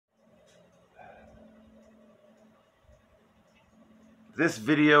This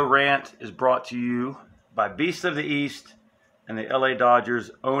video rant is brought to you by Beast of the East and the LA Dodgers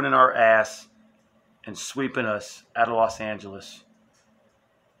owning our ass and sweeping us out of Los Angeles.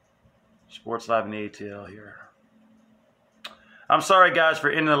 Sports Live and ATL here. I'm sorry, guys, for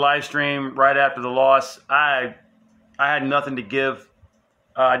ending the live stream right after the loss. I had nothing to give.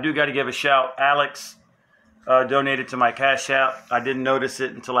 I do got to give a shout. Alex donated to my Cash App. I didn't notice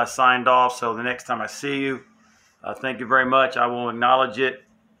it until I signed off, so the next time I see you, thank you very much. I will acknowledge it.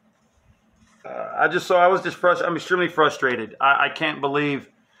 I'm extremely frustrated. I can't believe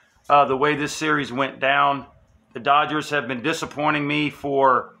the way this series went down. The Dodgers have been disappointing me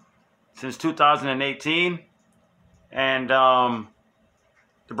since 2018. And the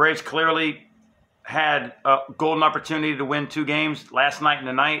Braves clearly had a golden opportunity to win 2 games last night and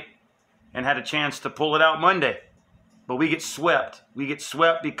tonight and had a chance to pull it out Monday. But we get swept. We get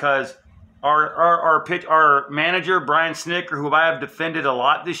swept because our manager, Brian Snitker, who I have defended a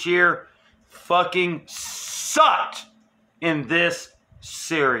lot this year, fucking sucked in this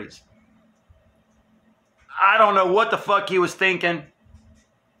series. I don't know what the fuck he was thinking.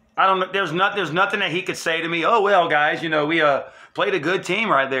 I don't know. There's nothing that he could say to me. Oh well, guys, we played a good team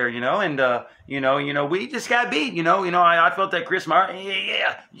right there, and we just got beat. I felt that Chris Martin,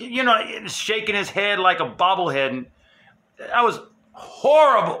 shaking his head like a bobblehead, and that was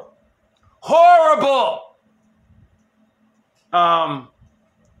horrible, horrible.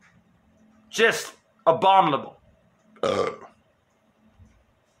 Just abominable.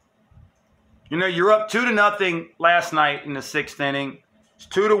 You're up 2-0 last night in the 6th inning. It's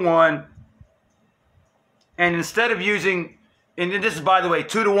 2-1. And instead of using, and this is, by the way,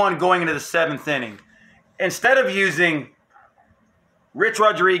 2-1 going into the 7th inning. Instead of using Rich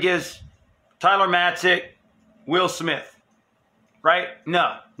Rodriguez, Tyler Matzik, Will Smith, right?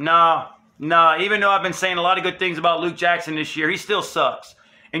 No. Even though I've been saying a lot of good things about Luke Jackson this year, he still sucks.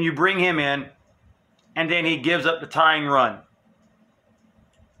 And you bring him in, and then he gives up the tying run.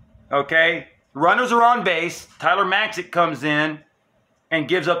 Okay? Runners are on base. Tyler Matzik comes in and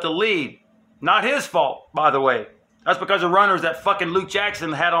gives up the lead. Not his fault, by the way. That's because of runners that fucking Luke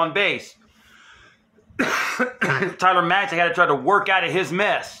Jackson had on base. Tyler Matzik had to try to work out of his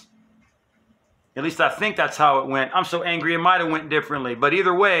mess. At least I think that's how it went. I'm so angry it might have went differently. But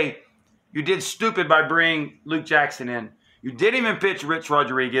either way, you did stupid by bringing Luke Jackson in. You didn't even pitch Rich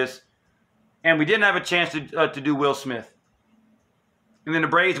Rodriguez. And we didn't have a chance to do Will Smith. And then the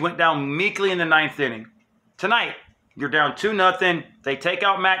Braves went down meekly in the 9th inning. Tonight, you're down 2-0. They take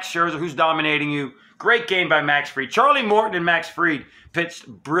out Max Scherzer, who's dominating you. Great game by Max Fried. Charlie Morton and Max Fried pitched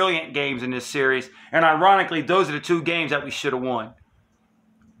brilliant games in this series. And ironically, those are the 2 games that we should have won.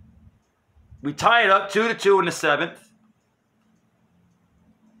 We tie it up 2-2 in the 7th.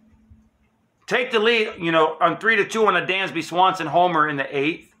 Take the lead, on 3-2 on a Dansby Swanson homer in the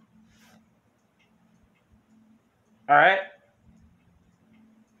 8th. All right.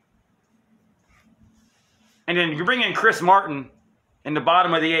 And then you bring in Chris Martin in the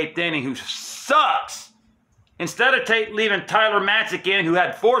bottom of the 8th inning, who sucks. Instead of leaving Tyler Matzik in, who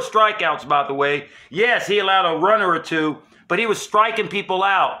had 4 strikeouts, by the way. Yes, he allowed a runner or 2, but he was striking people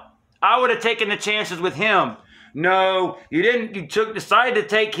out. I would have taken the chances with him. No, you didn't. You decided to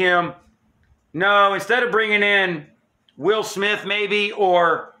take him. No, instead of bringing in Will Smith maybe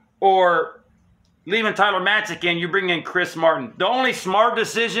or leaving Tyler Matzik in, you bring in Chris Martin. The only smart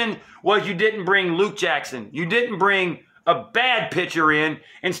decision was you didn't bring Luke Jackson. You didn't bring a bad pitcher in.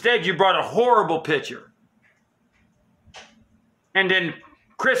 Instead, you brought a horrible pitcher. And then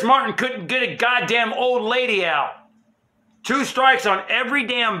Chris Martin couldn't get a goddamn old lady out. 2 strikes on every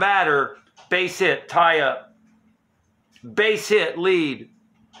damn batter. Base hit, tie up. Base hit, lead.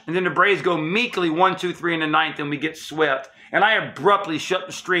 And then the Braves go meekly 1-2-3 in the 9th, and we get swept. And I abruptly shut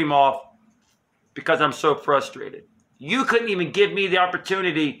the stream off because I'm so frustrated. You couldn't even give me the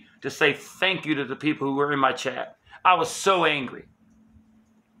opportunity to say thank you to the people who were in my chat. I was so angry.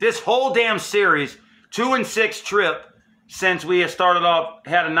 This whole damn series, 2-6 trip since we had started off,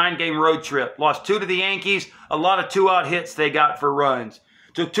 had a 9-game road trip. Lost 2 to the Yankees, a lot of 2-out hits they got for runs.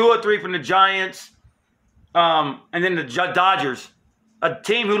 Took 2 or 3 from the Giants, and then the Dodgers. A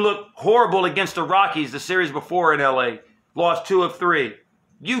team who looked horrible against the Rockies the series before in LA. Lost 2 of 3.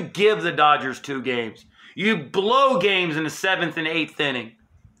 You give the Dodgers 2 games. You blow games in the 7th and 8th inning.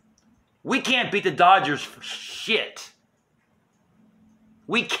 We can't beat the Dodgers for shit.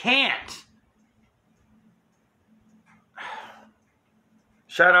 We can't.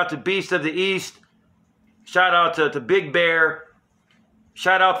 Shout out to Beast of the East. Shout out to Big Bear.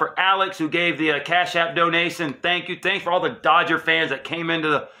 Shout out for Alex, who gave the Cash App donation. Thank you. Thanks for all the Dodger fans that came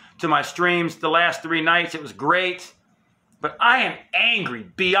into my streams the last 3 nights. It was great. But I am angry,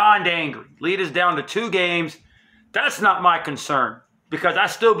 beyond angry. Lead is down to 2 games. That's not my concern because I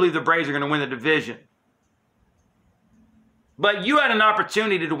still believe the Braves are going to win the division. But you had an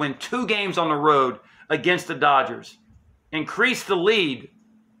opportunity to win 2 games on the road against the Dodgers. Increase the lead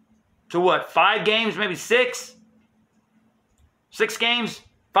to what, 5 games, maybe 6? 6 games?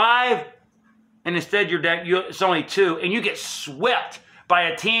 5? And instead it's only 2. And you get swept by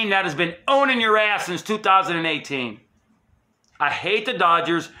a team that has been owning your ass since 2018. I hate the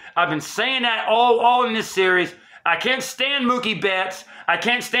Dodgers. I've been saying that all in this series. I can't stand Mookie Betts. I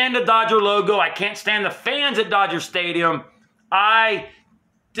can't stand the Dodger logo. I can't stand the fans at Dodger Stadium. I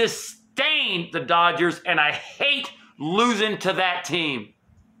disdain the Dodgers, and I hate losing to that team.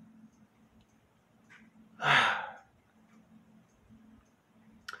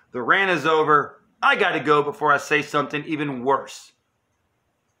 The rant is over. I got to go before I say something even worse.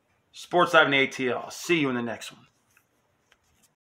 Sports Live in ATL. I'll see you in the next one.